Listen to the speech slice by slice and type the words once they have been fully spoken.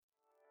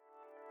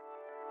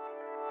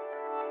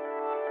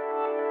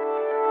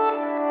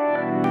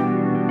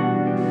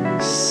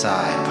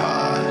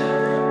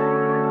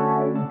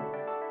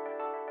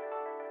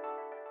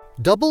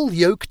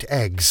Double-yolked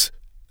eggs.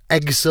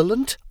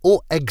 Excellent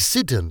or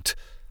excident?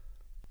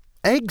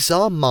 Eggs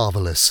are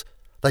marvellous.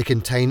 They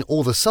contain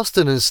all the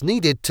sustenance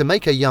needed to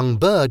make a young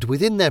bird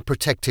within their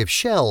protective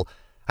shell,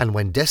 and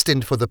when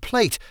destined for the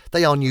plate,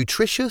 they are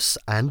nutritious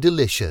and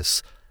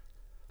delicious.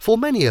 For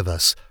many of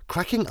us,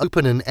 cracking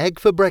open an egg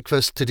for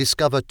breakfast to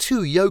discover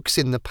 2 yolks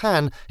in the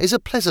pan is a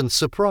pleasant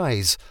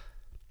surprise.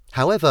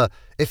 However,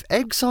 if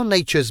eggs are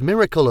nature's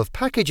miracle of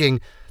packaging,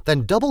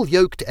 then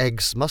double-yolked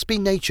eggs must be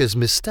nature's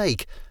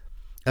mistake,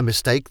 a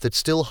mistake that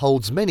still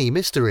holds many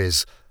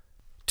mysteries.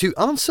 To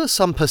answer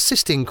some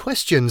persisting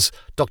questions,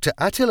 Dr.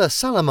 Attila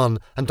Salamon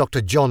and Dr.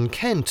 John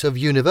Kent of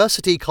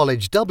University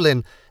College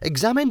Dublin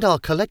examined our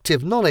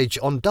collective knowledge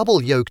on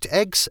double-yolked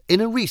eggs in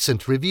a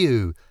recent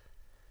review.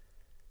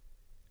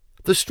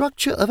 The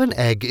structure of an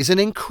egg is an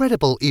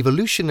incredible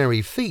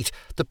evolutionary feat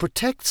that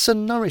protects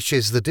and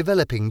nourishes the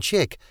developing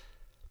chick.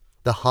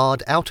 The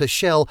hard outer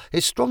shell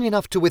is strong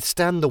enough to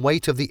withstand the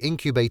weight of the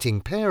incubating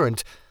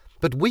parent,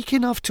 but weak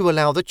enough to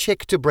allow the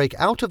chick to break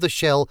out of the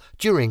shell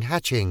during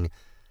hatching.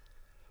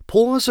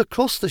 Pores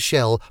across the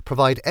shell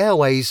provide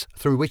airways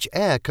through which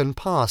air can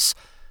pass,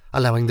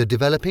 allowing the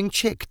developing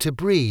chick to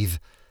breathe.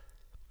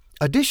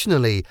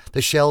 Additionally,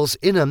 the shell's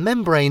inner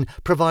membrane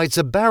provides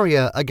a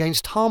barrier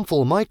against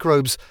harmful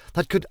microbes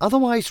that could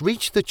otherwise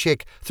reach the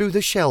chick through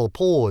the shell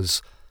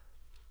pores.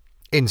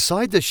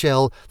 Inside the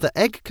shell, the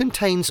egg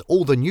contains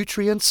all the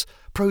nutrients,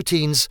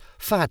 proteins,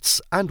 fats,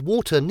 and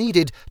water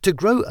needed to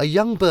grow a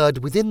young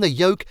bird within the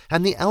yolk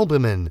and the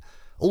albumen,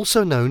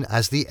 also known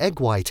as the egg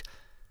white.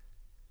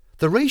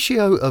 The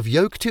ratio of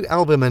yolk to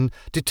albumen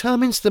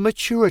determines the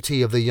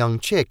maturity of the young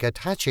chick at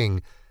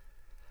hatching.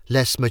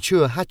 Less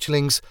mature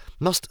hatchlings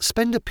must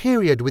spend a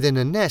period within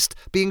a nest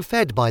being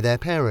fed by their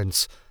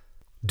parents.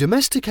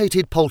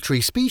 Domesticated poultry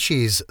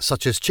species,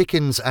 such as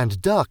chickens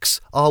and ducks,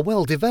 are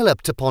well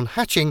developed upon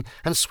hatching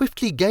and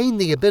swiftly gain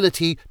the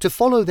ability to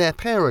follow their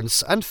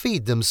parents and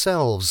feed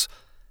themselves.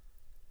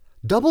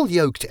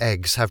 Double-yolked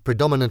eggs have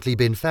predominantly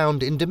been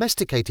found in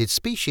domesticated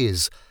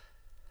species.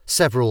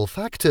 Several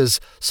factors,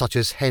 such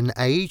as hen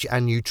age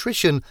and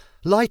nutrition,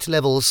 light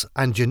levels,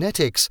 and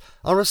genetics,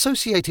 are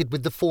associated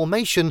with the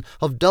formation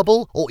of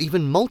double or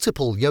even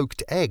multiple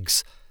yolked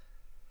eggs.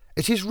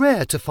 It is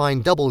rare to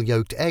find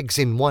double-yolked eggs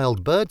in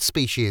wild bird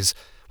species,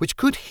 which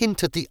could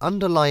hint at the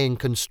underlying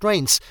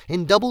constraints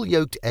in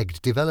double-yolked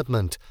egg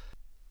development.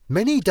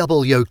 Many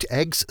double-yolked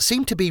eggs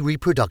seem to be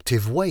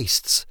reproductive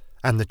wastes,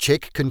 and the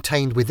chick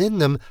contained within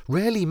them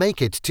rarely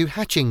make it to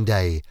hatching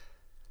day.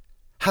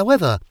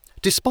 However,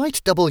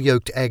 despite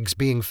double-yolked eggs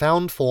being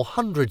found for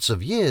hundreds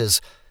of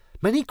years,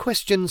 many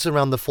questions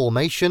around the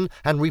formation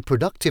and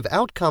reproductive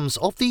outcomes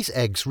of these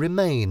eggs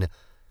remain.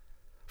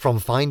 From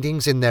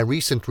findings in their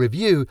recent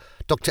review,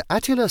 Dr.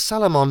 Attila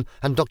Salamon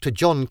and Dr.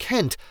 John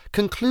Kent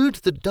conclude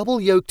that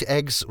double-yolked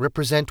eggs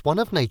represent one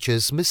of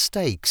nature's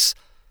mistakes.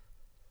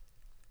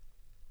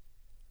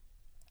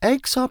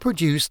 Eggs are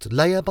produced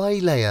layer by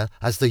layer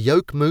as the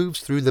yolk moves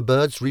through the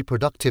bird's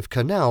reproductive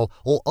canal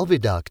or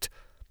oviduct.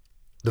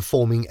 The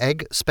forming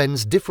egg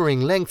spends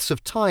differing lengths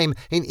of time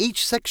in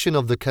each section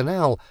of the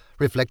canal,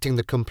 reflecting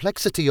the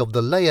complexity of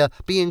the layer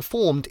being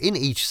formed in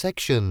each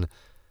section.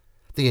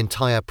 The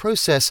entire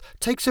process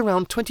takes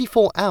around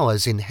 24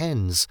 hours in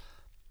hens.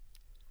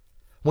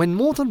 When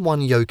more than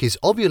one yolk is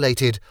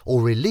ovulated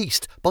or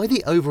released by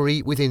the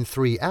ovary within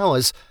 3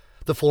 hours,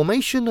 the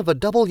formation of a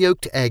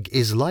double-yolked egg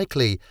is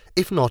likely,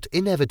 if not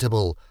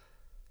inevitable.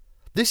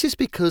 This is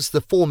because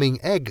the forming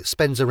egg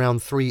spends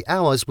around 3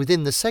 hours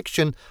within the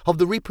section of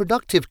the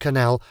reproductive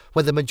canal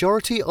where the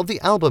majority of the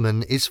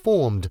albumen is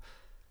formed.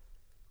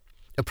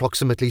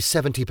 Approximately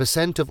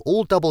 70% of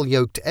all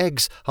double-yolked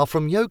eggs are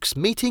from yolks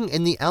meeting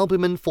in the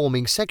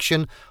albumen-forming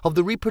section of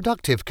the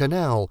reproductive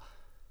canal.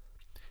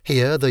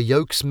 Here the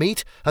yolks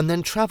meet and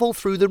then travel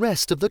through the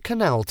rest of the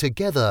canal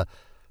together,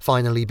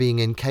 finally being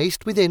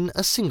encased within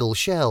a single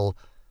shell.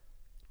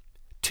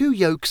 2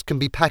 yolks can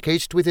be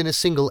packaged within a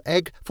single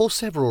egg for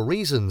several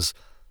reasons.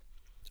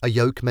 A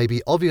yolk may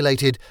be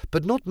ovulated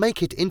but not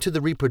make it into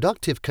the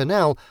reproductive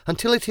canal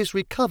until it is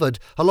recovered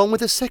along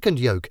with a second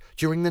yolk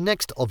during the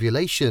next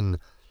ovulation.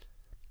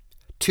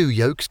 2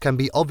 yolks can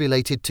be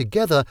ovulated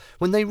together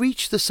when they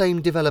reach the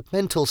same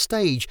developmental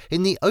stage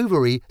in the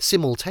ovary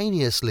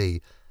simultaneously.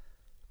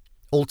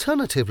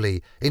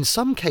 Alternatively, in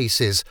some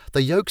cases,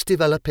 the yolks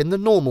develop in the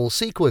normal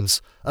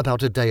sequence,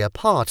 about a day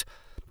apart,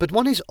 but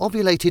one is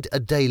ovulated a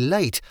day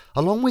late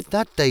along with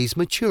that day's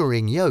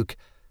maturing yolk.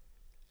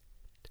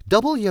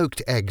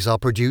 Double-yolked eggs are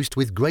produced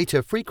with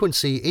greater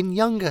frequency in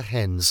younger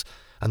hens,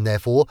 and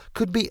therefore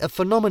could be a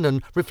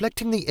phenomenon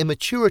reflecting the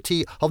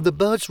immaturity of the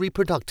bird's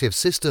reproductive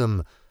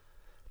system.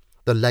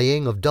 The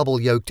laying of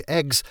double-yolked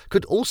eggs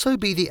could also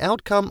be the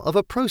outcome of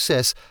a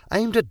process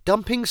aimed at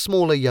dumping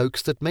smaller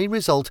yolks that may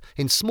result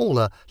in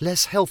smaller,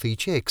 less healthy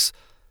chicks.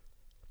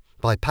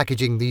 By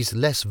packaging these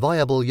less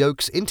viable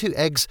yolks into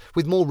eggs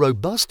with more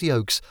robust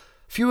yolks,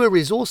 fewer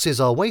resources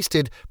are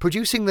wasted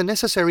producing the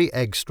necessary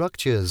egg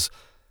structures.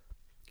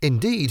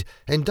 Indeed,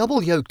 in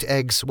double-yolked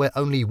eggs where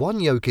only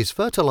one yolk is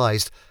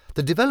fertilized,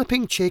 the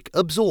developing chick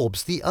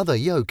absorbs the other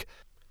yolk.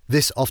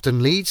 This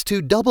often leads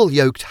to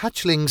double-yolked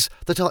hatchlings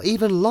that are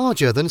even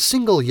larger than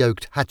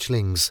single-yolked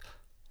hatchlings.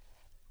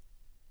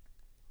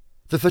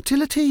 The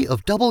fertility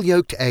of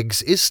double-yolked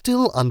eggs is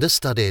still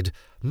understudied,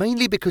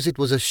 mainly because it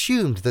was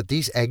assumed that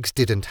these eggs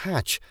didn't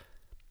hatch.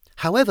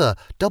 However,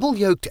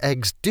 double-yolked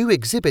eggs do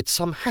exhibit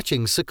some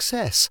hatching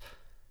success.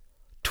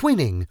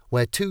 Twinning,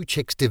 where two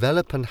chicks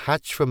develop and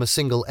hatch from a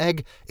single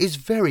egg, is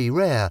very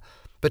rare,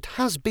 but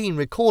has been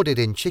recorded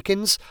in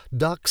chickens,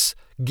 ducks,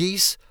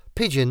 geese,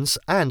 pigeons,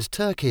 and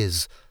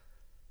turkeys.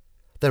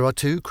 There are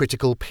two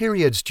critical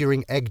periods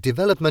during egg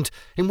development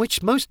in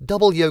which most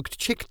double-yolked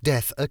chick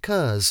death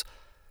occurs.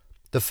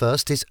 The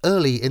first is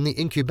early in the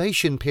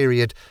incubation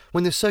period,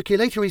 when the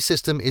circulatory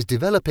system is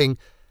developing,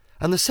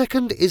 and the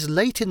second is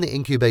late in the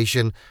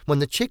incubation, when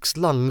the chick's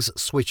lungs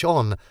switch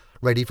on,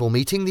 ready for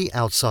meeting the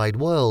outside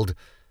world.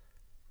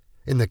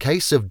 In the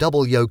case of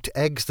double-yolked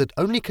eggs that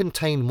only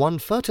contain one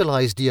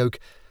fertilized yolk,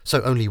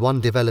 so only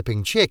one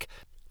developing chick,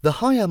 the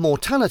higher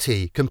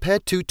mortality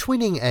compared to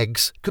twinning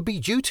eggs could be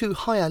due to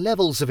higher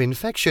levels of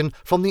infection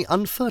from the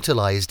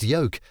unfertilized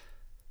yolk.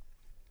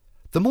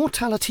 The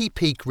mortality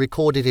peak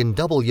recorded in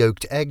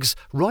double-yolked eggs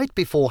right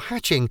before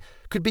hatching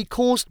could be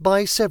caused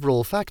by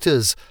several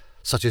factors,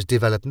 such as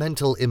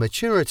developmental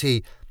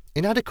immaturity,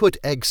 inadequate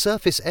egg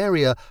surface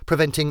area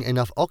preventing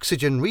enough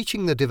oxygen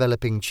reaching the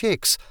developing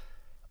chicks,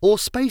 or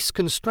space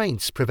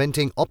constraints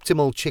preventing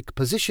optimal chick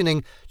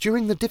positioning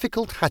during the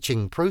difficult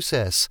hatching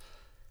process.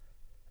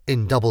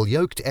 In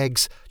double-yolked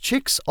eggs,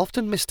 chicks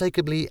often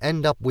mistakenly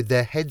end up with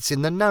their heads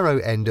in the narrow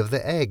end of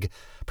the egg,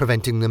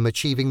 preventing them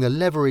achieving the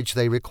leverage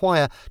they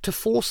require to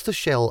force the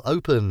shell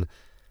open.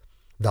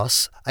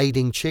 Thus,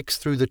 aiding chicks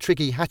through the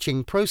tricky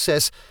hatching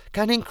process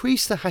can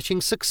increase the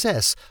hatching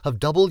success of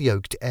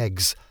double-yolked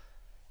eggs.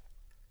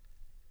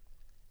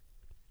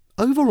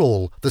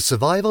 Overall, the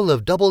survival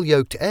of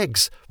double-yolked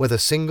eggs, whether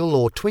single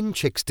or twin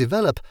chicks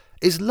develop,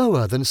 is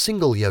lower than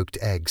single-yolked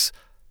eggs.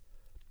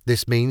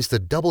 This means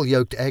that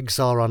double-yolked eggs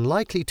are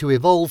unlikely to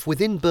evolve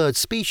within bird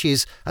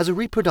species as a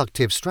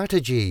reproductive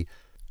strategy.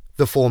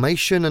 The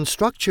formation and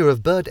structure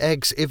of bird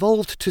eggs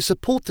evolved to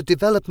support the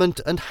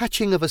development and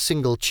hatching of a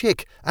single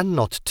chick and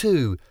not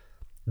two.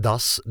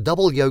 Thus,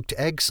 double-yolked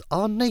eggs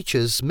are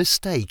nature's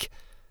mistake.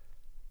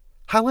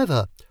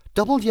 However,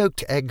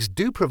 double-yolked eggs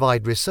do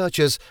provide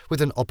researchers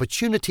with an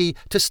opportunity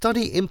to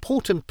study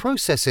important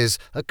processes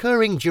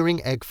occurring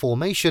during egg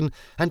formation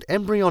and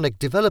embryonic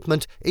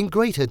development in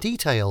greater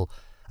detail,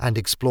 and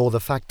explore the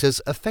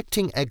factors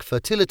affecting egg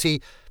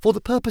fertility for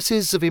the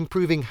purposes of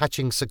improving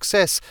hatching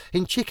success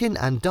in chicken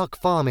and duck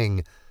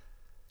farming.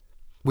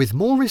 With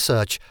more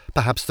research,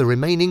 perhaps the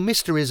remaining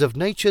mysteries of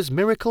nature's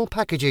miracle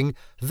packaging,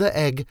 the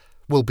egg,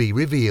 will be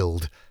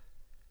revealed.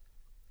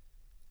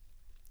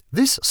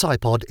 This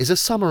SciPod is a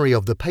summary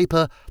of the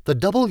paper The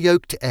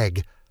Double-Yolked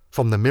Egg,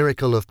 From the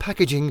Miracle of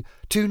Packaging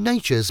to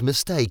Nature's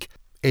Mistake,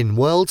 in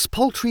World's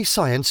Poultry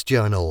Science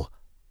Journal.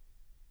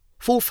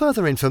 For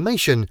further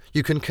information,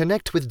 you can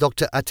connect with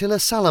Dr. Attila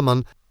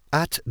Salamon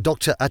at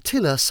Dr.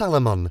 Attila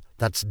Salamon,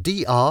 that's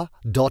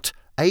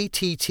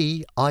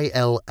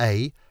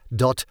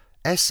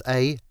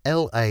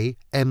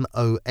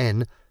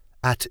dr.attila.salamon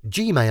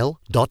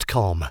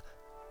 @gmail.com.